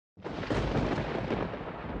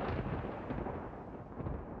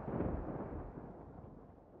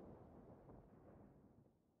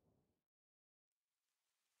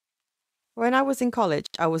When I was in college,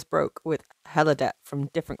 I was broke with hella debt from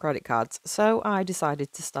different credit cards, so I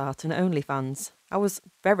decided to start an OnlyFans. I was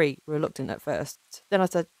very reluctant at first. Then I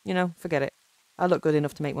said, forget it. I look good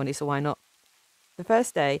enough to make money, so why not? The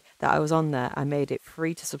first day that I was on there, I made it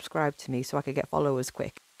free to subscribe to me so I could get followers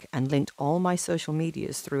quick and linked all my social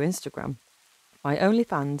medias through Instagram. My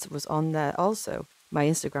OnlyFans was on there also. My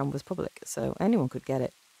Instagram was public, so anyone could get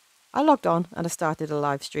it. I logged on and I started a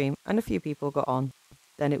live stream and a few people got on.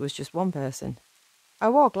 Then it was just one person. I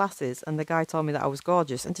wore glasses and the guy told me that I was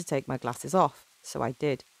gorgeous and to take my glasses off, so I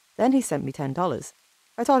did. Then he sent me $10.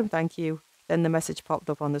 I told him thank you. Then the message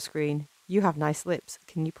popped up on the screen. You have nice lips.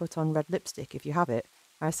 Can you put on red lipstick if you have it?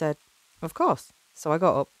 I said, of course. So I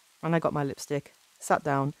got up and I got my lipstick, sat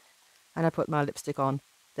down, and I put my lipstick on.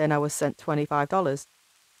 Then I was sent $25.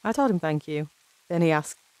 I told him thank you. Then he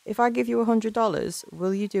asked, if I give you $100,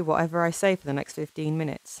 will you do whatever I say for the next 15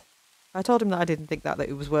 minutes? I told him that I didn't think that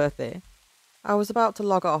it was worth it. I was about to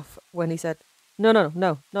log off when he said, no,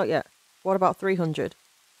 not yet. What about 300?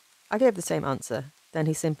 I gave the same answer. Then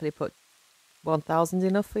he simply put, 1,000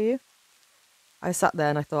 enough for you? I sat there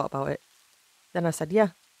and I thought about it. Then I said, yeah,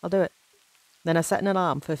 I'll do it. Then I set an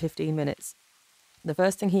alarm for 15 minutes. The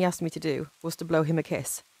first thing he asked me to do was to blow him a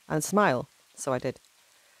kiss and smile, so I did.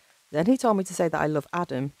 Then he told me to say that I love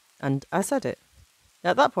Adam, and I said it.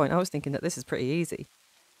 At that point, I was thinking that this is pretty easy.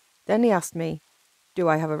 Then he asked me, do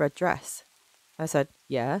I have a red dress? I said,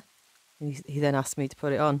 yeah. And he then asked me to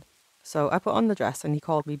put it on. So I put on the dress and he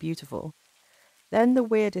called me beautiful. Then the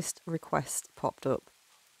weirdest request popped up.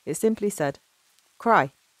 It simply said,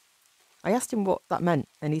 cry. I asked him what that meant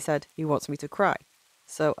and he said he wants me to cry.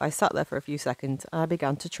 So I sat there for a few seconds and I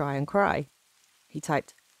began to try and cry. He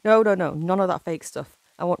typed, no, none of that fake stuff.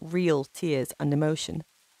 I want real tears and emotion.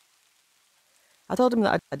 I told him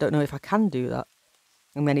that I don't know if I can do that.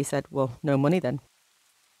 And then he said, well, no money then.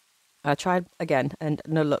 I tried again and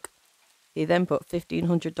no luck. He then put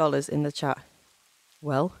 $1,500 in the chat.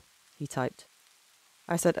 Well, he typed.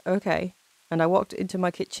 I said, okay. And I walked into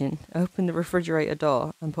my kitchen, opened the refrigerator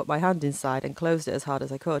door and put my hand inside and closed it as hard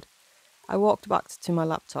as I could. I walked back to my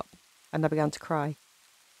laptop and I began to cry.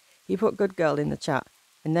 He put good girl in the chat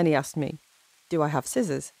and then he asked me, do I have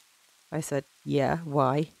scissors? I said, yeah,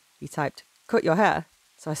 why? He typed, cut your hair.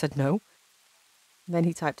 So I said, no. Then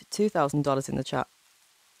he typed $2,000 in the chat.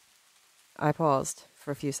 I paused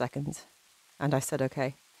for a few seconds and I said,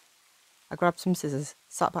 okay. I grabbed some scissors,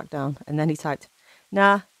 sat back down and then he typed,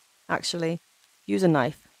 nah, actually, use a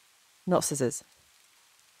knife, not scissors.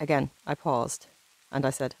 Again, I paused and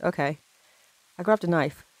I said, okay. I grabbed a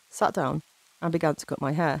knife, sat down and began to cut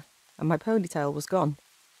my hair and my ponytail was gone.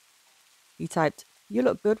 He typed, you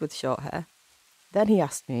look good with short hair. Then he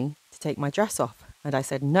asked me to take my dress off and I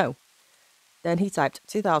said no. Then he typed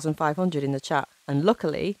 2,500 in the chat and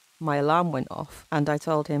luckily my alarm went off and I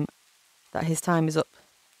told him that his time is up.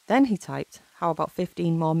 Then he typed, how about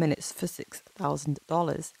 15 more minutes for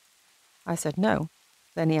 $6,000? I said no.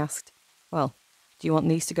 Then he asked, well, do you want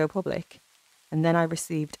these to go public? And then I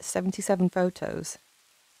received 77 photos.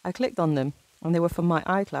 I clicked on them and they were from my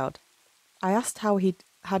iCloud. I asked how he'd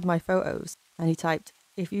had my photos and he typed,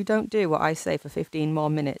 if you don't do what I say for 15 more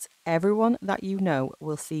minutes, everyone that you know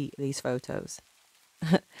will see these photos.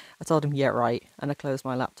 I told him, yeah, right, and I closed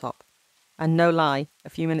my laptop. And no lie, a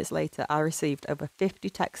few minutes later, I received over 50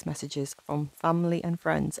 text messages from family and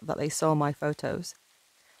friends that they saw my photos.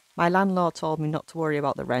 My landlord told me not to worry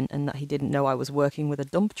about the rent and that he didn't know I was working with a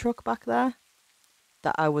dump truck back there,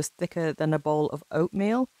 that I was thicker than a bowl of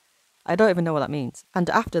oatmeal. I don't even know what that means. And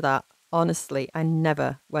after that, honestly, I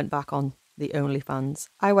never went back on the OnlyFans.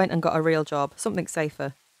 I went and got a real job, something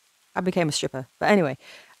safer. I became a stripper. But anyway,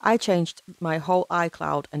 I changed my whole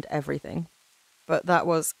iCloud and everything. But that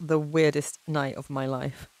was the weirdest night of my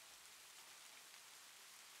life.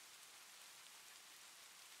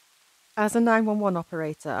 As a 911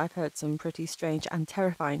 operator, I've heard some pretty strange and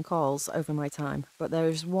terrifying calls over my time, but there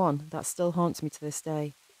is one that still haunts me to this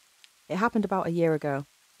day. It happened about a year ago.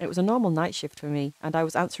 It was a normal night shift for me, and I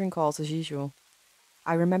was answering calls as usual.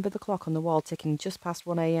 I remember the clock on the wall ticking just past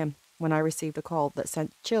 1 a.m. when I received a call that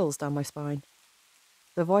sent chills down my spine.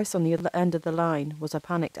 The voice on the other end of the line was a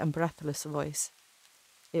panicked and breathless voice.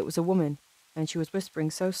 It was a woman, and she was whispering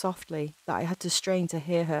so softly that I had to strain to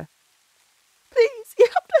hear her. "Please, you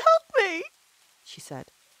have to help me," she said.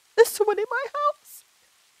 "There's someone in my house."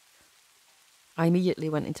 I immediately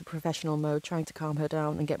went into professional mode, trying to calm her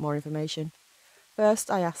down and get more information. First,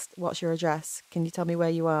 I asked, "What's your address? Can you tell me where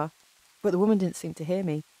you are?" But the woman didn't seem to hear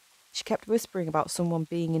me. She kept whispering about someone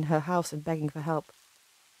being in her house and begging for help.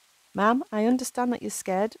 "Ma'am, I understand that you're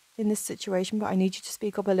scared in this situation, but I need you to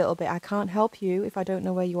speak up a little bit. I can't help you if I don't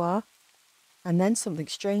know where you are." And then something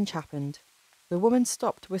strange happened. The woman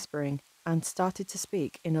stopped whispering and started to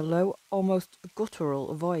speak in a low, almost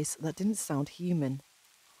guttural voice that didn't sound human.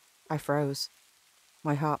 I froze,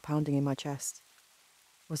 my heart pounding in my chest.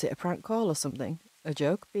 Was it a prank call or something? A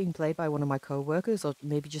joke being played by one of my co-workers, or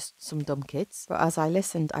maybe just some dumb kids? But as I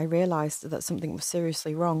listened, I realised that something was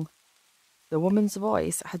seriously wrong. The woman's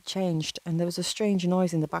voice had changed, and there was a strange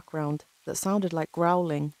noise in the background that sounded like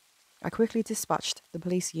growling. I quickly dispatched the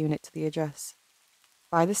police unit to the address.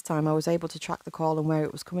 By this time, I was able to track the call and where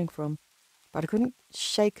it was coming from, but I couldn't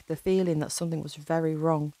shake the feeling that something was very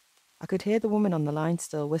wrong. I could hear the woman on the line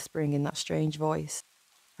still whispering in that strange voice,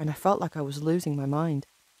 and I felt like I was losing my mind.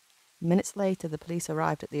 Minutes later, the police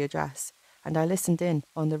arrived at the address, and I listened in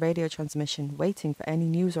on the radio transmission, waiting for any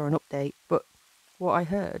news or an update, but what I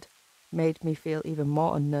heard made me feel even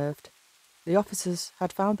more unnerved. The officers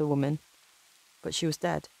had found the woman, but she was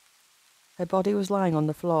dead. Her body was lying on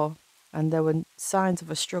the floor, and there were signs of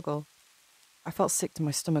a struggle. I felt sick to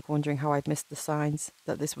my stomach, wondering how I'd missed the signs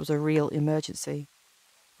that this was a real emergency.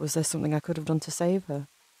 Was there something I could have done to save her?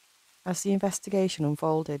 As the investigation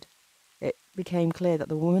unfolded, it became clear that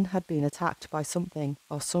the woman had been attacked by something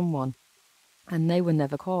or someone, and they were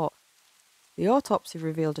never caught. The autopsy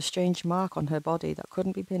revealed a strange mark on her body that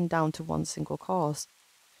couldn't be pinned down to one single cause.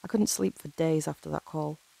 I couldn't sleep for days after that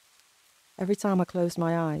call. Every time I closed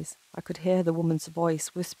my eyes, I could hear the woman's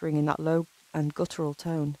voice whispering in that low and guttural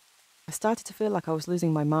tone. I started to feel like I was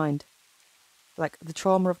losing my mind, like the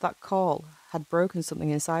trauma of that call had broken something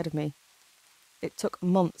inside of me. It took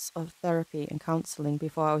months of therapy and counselling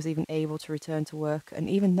before I was even able to return to work, and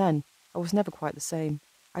even then, I was never quite the same.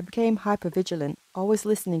 I became hypervigilant, always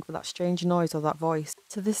listening for that strange noise or that voice.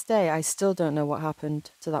 To this day, I still don't know what happened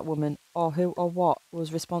to that woman, or who or what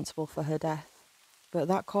was responsible for her death. But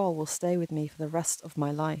that call will stay with me for the rest of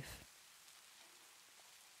my life.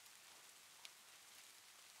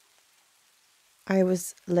 I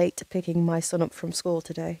was late picking my son up from school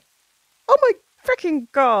today. Oh my freaking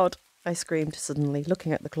God! I screamed suddenly,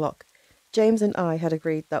 looking at the clock. James and I had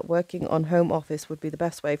agreed that working on home office would be the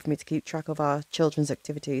best way for me to keep track of our children's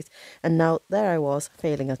activities, and now there I was,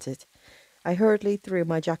 failing at it. I hurriedly threw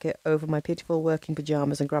my jacket over my pitiful working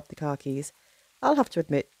pyjamas and grabbed the car keys. I'll have to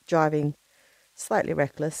admit, driving slightly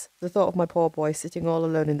reckless, the thought of my poor boy sitting all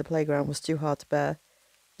alone in the playground was too hard to bear.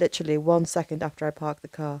 Literally 1 second after I parked the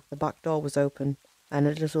car, the back door was open, and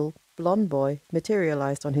a little blonde boy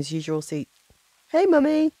materialised on his usual seat. "Hey,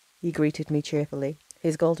 Mummy!" he greeted me cheerfully.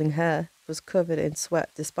 His golden hair was covered in sweat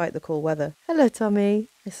despite the cool weather. "Hello, Tommy,"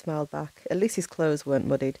 I smiled back. At least his clothes weren't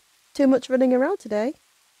muddied. "Too much running around today?"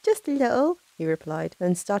 "Just a little," he replied,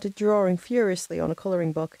 and started drawing furiously on a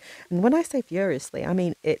colouring book. And when I say furiously, I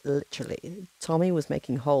mean it literally. Tommy was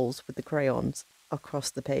making holes with the crayons across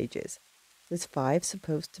the pages. Was 5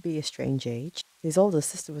 supposed to be a strange age? His older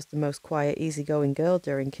sister was the most quiet, easygoing girl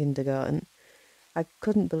during kindergarten. I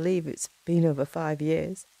couldn't believe it's been over 5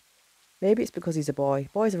 years. Maybe it's because he's a boy.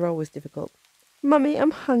 Boys are always difficult. "Mummy,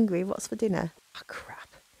 I'm hungry. What's for dinner?" Oh, crap.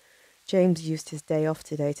 James used his day off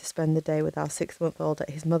today to spend the day with our 6-month-old at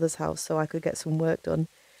his mother's house so I could get some work done.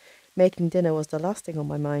 Making dinner was the last thing on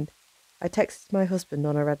my mind. I texted my husband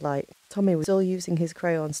on a red light. Tommy was still using his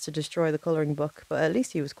crayons to destroy the colouring book, but at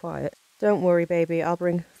least he was quiet. "Don't worry, baby, I'll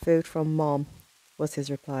bring food from Mom," was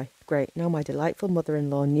his reply. Great, now my delightful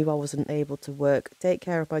mother-in-law knew I wasn't able to work, take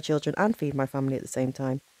care of my children and feed my family at the same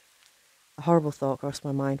time. A horrible thought crossed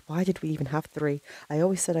my mind. Why did we even have 3? I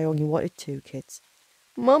always said I only wanted 2 kids.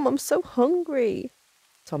 "Mum, I'm so hungry,"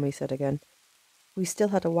 Tommy said again. We still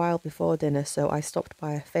had a while before dinner, so I stopped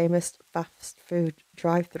by a famous fast food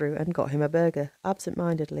drive-through and got him a burger,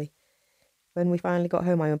 absent-mindedly. When we finally got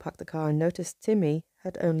home, I unpacked the car and noticed Timmy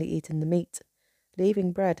had only eaten the meat,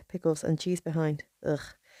 leaving bread, pickles and cheese behind. Ugh,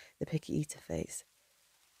 the picky eater face.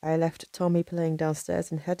 I left Tommy playing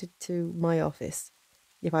downstairs and headed to my office.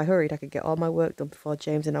 If I hurried, I could get all my work done before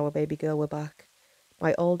James and our baby girl were back.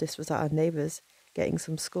 My oldest was at our neighbour's, getting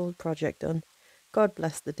some school project done. God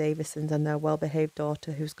bless the Davisons and their well-behaved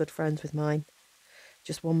daughter, who's good friends with mine.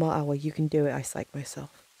 "Just 1 more hour, you can do it," I psyched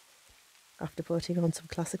myself. After putting on some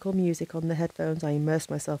classical music on the headphones, I immersed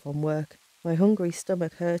myself on work. My hungry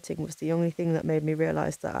stomach hurting was the only thing that made me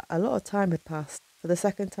realise that a lot of time had passed. For the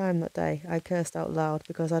second time that day, I cursed out loud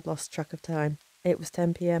because I'd lost track of time. It was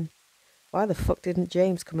 10 p.m. Why the fuck didn't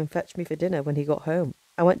James come and fetch me for dinner when he got home?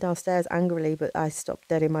 I went downstairs angrily, but I stopped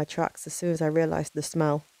dead in my tracks as soon as I realised the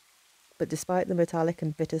smell. But despite the metallic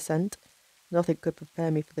and bitter scent, nothing could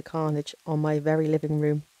prepare me for the carnage on my very living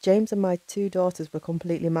room. James and my 2 daughters were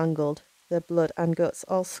completely mangled, their blood and guts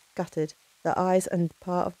all scattered. Their eyes and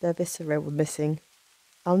part of their viscera were missing.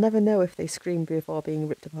 I'll never know if they screamed before being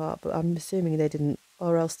ripped apart, but I'm assuming they didn't,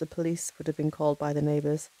 or else the police would have been called by the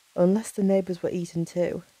neighbours. Unless the neighbours were eaten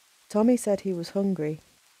too. Tommy said he was hungry.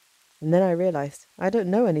 And then I realised I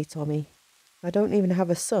don't know any Tommy. I don't even have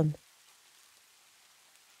a son.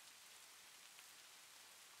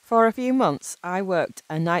 For a few months, I worked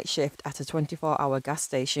a night shift at a 24-hour gas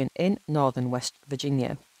station in northern West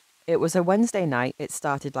Virginia. It was a Wednesday night. It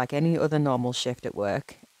started like any other normal shift at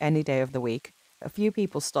work, any day of the week. A few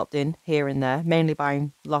people stopped in here and there, mainly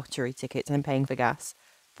buying lottery tickets and paying for gas.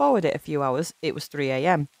 Forward it a few hours, it was 3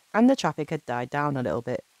 a.m, and the traffic had died down a little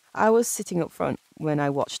bit. I was sitting up front when I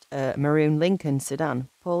watched a maroon Lincoln sedan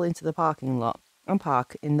pull into the parking lot and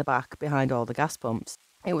park in the back behind all the gas pumps.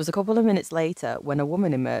 It was a couple of minutes later when a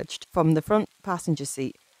woman emerged from the front passenger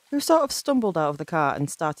seat who sort of stumbled out of the car and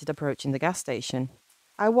started approaching the gas station.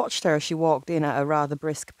 I watched her as she walked in at a rather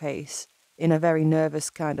brisk pace, in a very nervous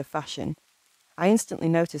kind of fashion. I instantly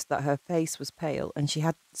noticed that her face was pale and she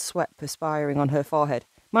had sweat perspiring on her forehead.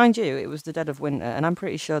 Mind you, it was the dead of winter and I'm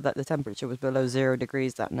pretty sure that the temperature was below 0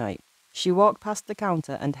 degrees that night. She walked past the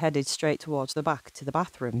counter and headed straight towards the back to the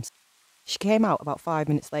bathrooms. She came out about 5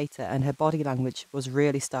 minutes later and her body language was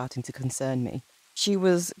really starting to concern me. She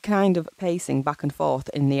was kind of pacing back and forth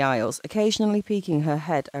in the aisles, occasionally peeking her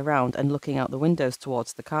head around and looking out the windows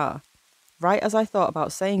towards the car. Right as I thought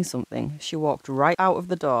about saying something, she walked right out of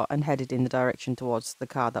the door and headed in the direction towards the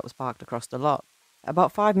car that was parked across the lot.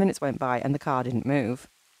 About 5 minutes went by and the car didn't move.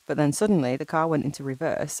 But then suddenly the car went into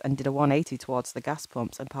reverse and did a 180 towards the gas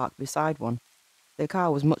pumps and parked beside one. The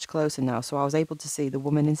car was much closer now, so I was able to see the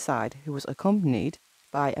woman inside, who was accompanied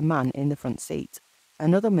by a man in the front seat.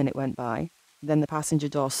 Another minute went by, then the passenger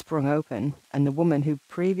door sprung open, and the woman who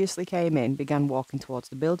previously came in began walking towards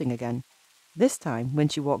the building again. This time, when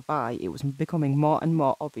she walked by, it was becoming more and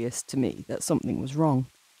more obvious to me that something was wrong.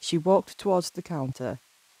 She walked towards the counter,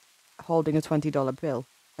 holding a $20 bill,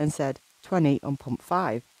 and said, "20 on pump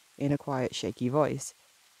 5, in a quiet, shaky voice.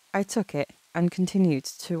 I took it and continued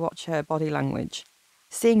to watch her body language,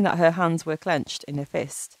 seeing that her hands were clenched in a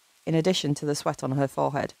fist, in addition to the sweat on her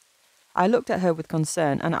forehead. I looked at her with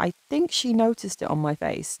concern, and I think she noticed it on my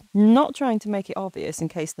face, not trying to make it obvious in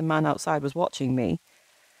case the man outside was watching me.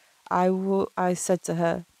 I said to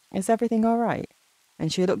her, "Is everything all right?"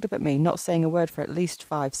 And she looked up at me, not saying a word for at least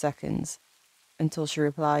 5 seconds, until she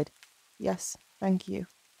replied, "Yes, thank you."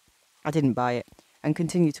 I didn't buy it, and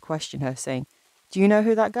continued to question her, saying, "Do you know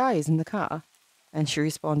who that guy is in the car?" And she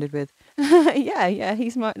responded with, yeah,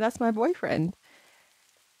 that's my boyfriend."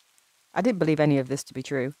 I didn't believe any of this to be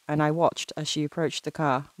true, and I watched as she approached the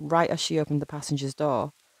car. Right as she opened the passenger's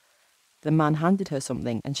door, the man handed her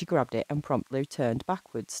something, and she grabbed it and promptly turned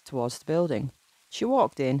backwards towards the building. She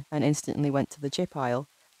walked in and instantly went to the chip aisle,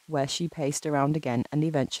 where she paced around again and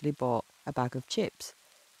eventually bought a bag of chips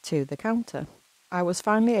to the counter. I was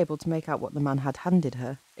finally able to make out what the man had handed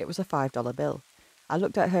her. It was a $5 bill. I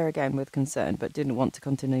looked at her again with concern, but didn't want to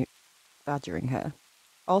continue badgering her,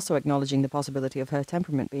 also acknowledging the possibility of her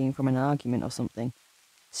temperament being from an argument or something.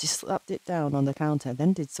 She slapped it down on the counter,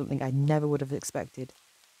 then did something I never would have expected.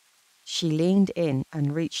 She leaned in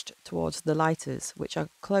and reached towards the lighters, which are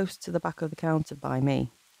close to the back of the counter by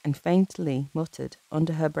me, and faintly muttered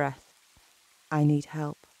under her breath, "I need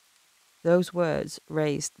help." Those words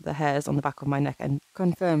raised the hairs on the back of my neck and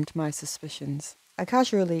confirmed my suspicions. I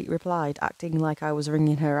casually replied, acting like I was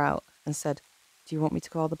ringing her out, and said, "Do you want me to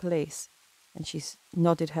call the police?" And she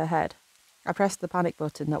nodded her head. I pressed the panic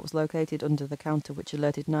button that was located under the counter, which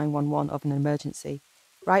alerted 911 of an emergency.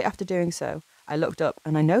 Right after doing so, I looked up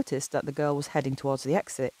and I noticed that the girl was heading towards the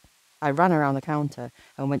exit. I ran around the counter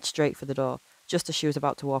and went straight for the door, just as she was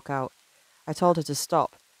about to walk out. I told her to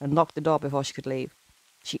stop and locked the door before she could leave.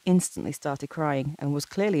 She instantly started crying and was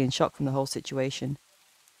clearly in shock from the whole situation.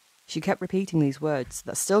 She kept repeating these words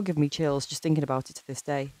that still give me chills just thinking about it to this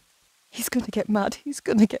day. "He's going to get mad, he's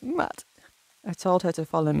going to get mad." I told her to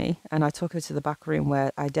follow me, and I took her to the back room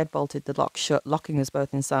where I deadbolted the lock shut, locking us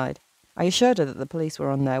both inside. I assured her that the police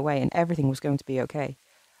were on their way and everything was going to be okay.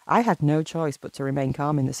 I had no choice but to remain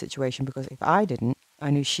calm in the situation, because if I didn't,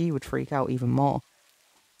 I knew she would freak out even more.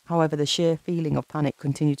 However, the sheer feeling of panic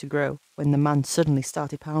continued to grow when the man suddenly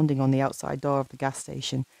started pounding on the outside door of the gas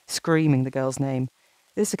station, screaming the girl's name.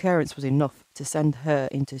 This occurrence was enough to send her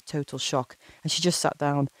into total shock, and she just sat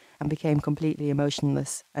down and became completely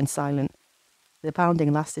emotionless and silent. The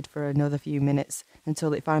pounding lasted for another few minutes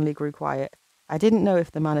until it finally grew quiet. I didn't know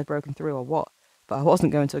if the man had broken through or what, but I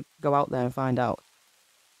wasn't going to go out there and find out.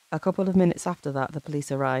 A couple of minutes after that, the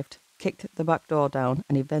police arrived, kicked the back door down,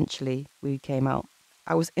 and eventually we came out.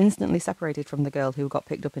 I was instantly separated from the girl who got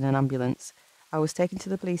picked up in an ambulance. I was taken to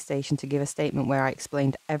the police station to give a statement where I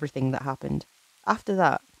explained everything that happened. After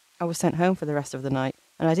that, I was sent home for the rest of the night,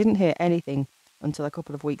 and I didn't hear anything until a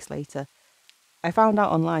couple of weeks later. I found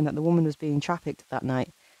out online that the woman was being trafficked that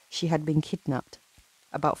night. She had been kidnapped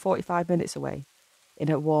about 45 minutes away in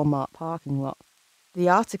a Walmart parking lot. The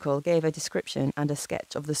article gave a description and a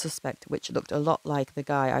sketch of the suspect, which looked a lot like the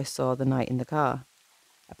guy I saw the night in the car.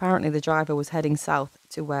 Apparently, the driver was heading south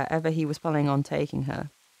to wherever he was planning on taking her.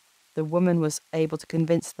 The woman was able to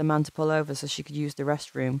convince the man to pull over so she could use the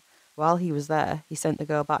restroom. While he was there, he sent the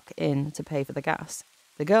girl back in to pay for the gas.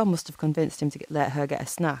 The girl must have convinced him to let her get a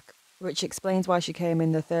snack, which explains why she came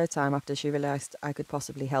in the third time after she realised I could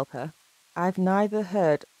possibly help her. I've neither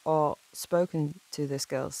heard or spoken to this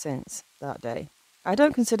girl since that day. I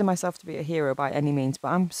don't consider myself to be a hero by any means, but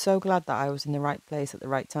I'm so glad that I was in the right place at the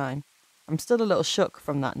right time. I'm still a little shook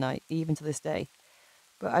from that night, even to this day.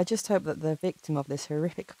 But I just hope that the victim of this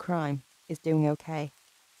horrific crime is doing okay.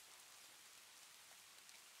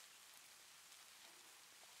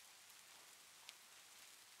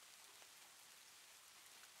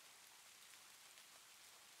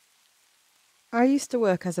 I used to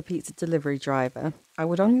work as a pizza delivery driver. I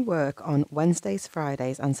would only work on Wednesdays,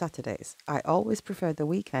 Fridays, and Saturdays. I always preferred the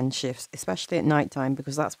weekend shifts, especially at night time,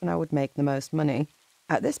 because that's when I would make the most money.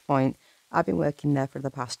 At this point, I've been working there for the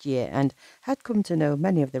past year and had come to know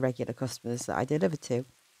many of the regular customers that I deliver to.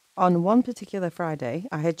 On one particular Friday,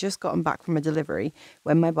 I had just gotten back from a delivery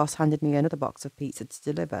when my boss handed me another box of pizza to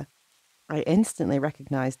deliver. I instantly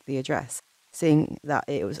recognised the address, seeing that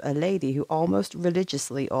it was a lady who almost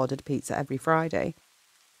religiously ordered pizza every Friday.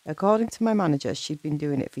 According to my manager, she'd been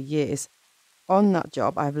doing it for years. On that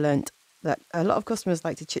job, I've learnt that a lot of customers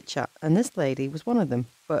like to chit-chat, and this lady was one of them.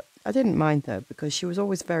 But I didn't mind her because she was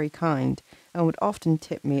always very kind and would often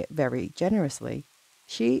tip me very generously.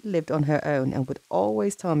 She lived on her own and would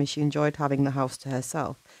always tell me she enjoyed having the house to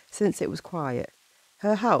herself since it was quiet.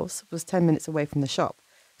 Her house was 10 minutes away from the shop,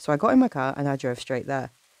 so I got in my car and I drove straight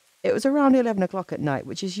there. It was around 11 o'clock at night,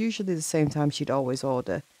 which is usually the same time she'd always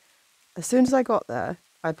order. As soon as I got there,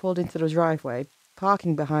 I pulled into the driveway,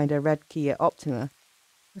 parking behind a red Kia Optima.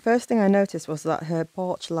 The first thing I noticed was that her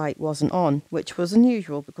porch light wasn't on, which was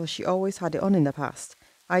unusual because she always had it on in the past.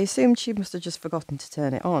 I assumed she must have just forgotten to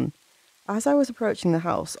turn it on. As I was approaching the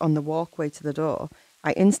house on the walkway to the door,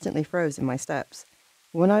 I instantly froze in my steps.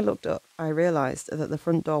 When I looked up, I realised that the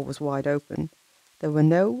front door was wide open. There were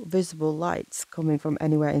no visible lights coming from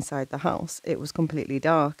anywhere inside the house. It was completely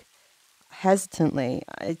dark. Hesitantly,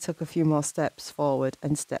 I took a few more steps forward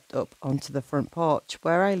and stepped up onto the front porch,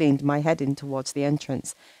 where I leaned my head in towards the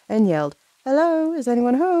entrance and yelled, "Hello, is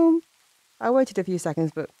anyone home?" I waited a few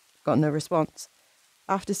seconds but got no response.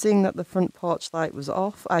 After seeing that the front porch light was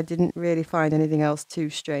off, I didn't really find anything else too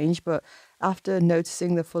strange, but after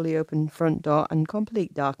noticing the fully open front door and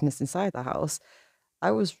complete darkness inside the house,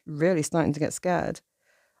 I was really starting to get scared.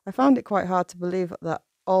 I found it quite hard to believe that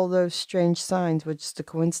all those strange signs were just a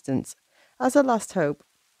coincidence. As a last hope,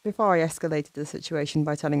 before I escalated the situation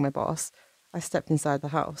by telling my boss, I stepped inside the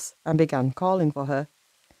house and began calling for her.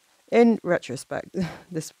 In retrospect,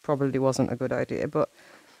 this probably wasn't a good idea, but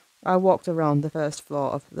I walked around the first floor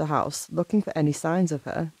of the house looking for any signs of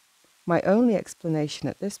her. My only explanation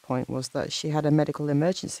at this point was that she had a medical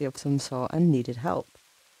emergency of some sort and needed help.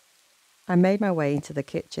 I made my way into the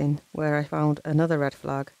kitchen, where I found another red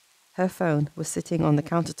flag. Her phone was sitting on the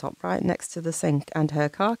countertop right next to the sink, and her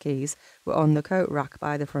car keys were on the coat rack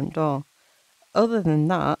by the front door. Other than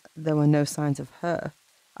that, there were no signs of her.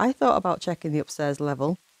 I thought about checking the upstairs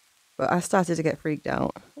level, but I started to get freaked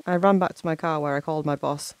out. I ran back to my car where I called my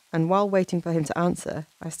boss, and while waiting for him to answer,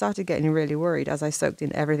 I started getting really worried as I soaked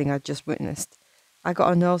in everything I'd just witnessed. I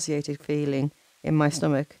got a nauseated feeling in my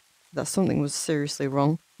stomach that something was seriously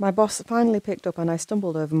wrong. My boss finally picked up and I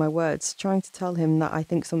stumbled over my words, trying to tell him that I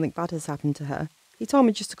think something bad has happened to her. He told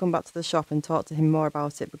me just to come back to the shop and talk to him more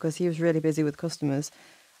about it because he was really busy with customers.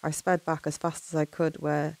 I sped back as fast as I could,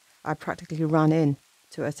 where I practically ran in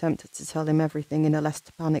to attempt to tell him everything in a less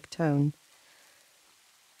panicked tone.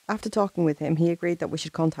 After talking with him, he agreed that we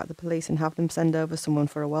should contact the police and have them send over someone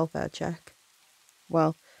for a welfare check.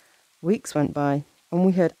 Well, weeks went by, and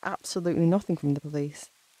we heard absolutely nothing from the police.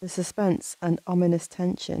 The suspense and ominous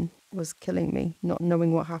tension was killing me, not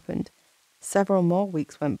knowing what happened. Several more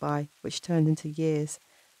weeks went by, which turned into years.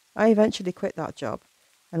 I eventually quit that job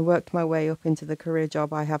and worked my way up into the career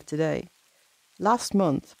job I have today. Last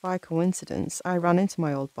month, by coincidence, I ran into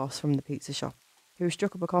my old boss from the pizza shop, who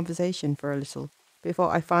struck up a conversation for a little, before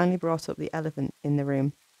I finally brought up the elephant in the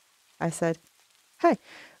room. I said, "Hey,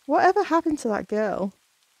 whatever happened to that girl?"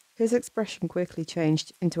 His expression quickly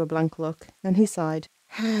changed into a blank look, and he sighed.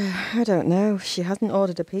 I don't know. She hadn't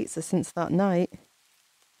ordered a pizza since that night.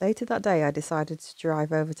 Later that day, I decided to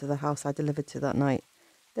drive over to the house I delivered to that night.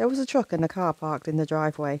 There was a truck and a car parked in the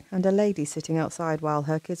driveway, and a lady sitting outside while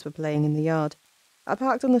her kids were playing in the yard. I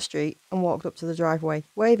parked on the street and walked up to the driveway,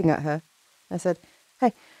 waving at her. I said,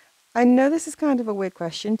 "Hey, I know this is kind of a weird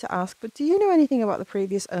question to ask, but do you know anything about the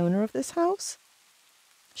previous owner of this house?"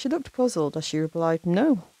 She looked puzzled as she replied,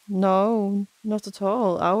 No, not at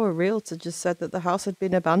all. Our realtor just said that the house had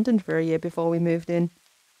been abandoned for a year before we moved in."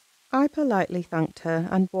 I politely thanked her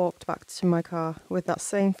and walked back to my car with that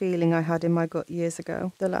same feeling I had in my gut years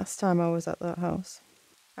ago, the last time I was at that house.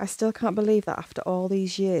 I still can't believe that after all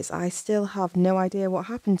these years, I still have no idea what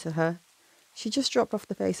happened to her. She just dropped off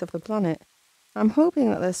the face of the planet. I'm hoping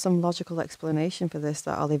that there's some logical explanation for this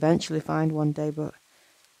that I'll eventually find one day, but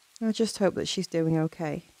I just hope that she's doing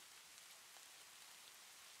okay.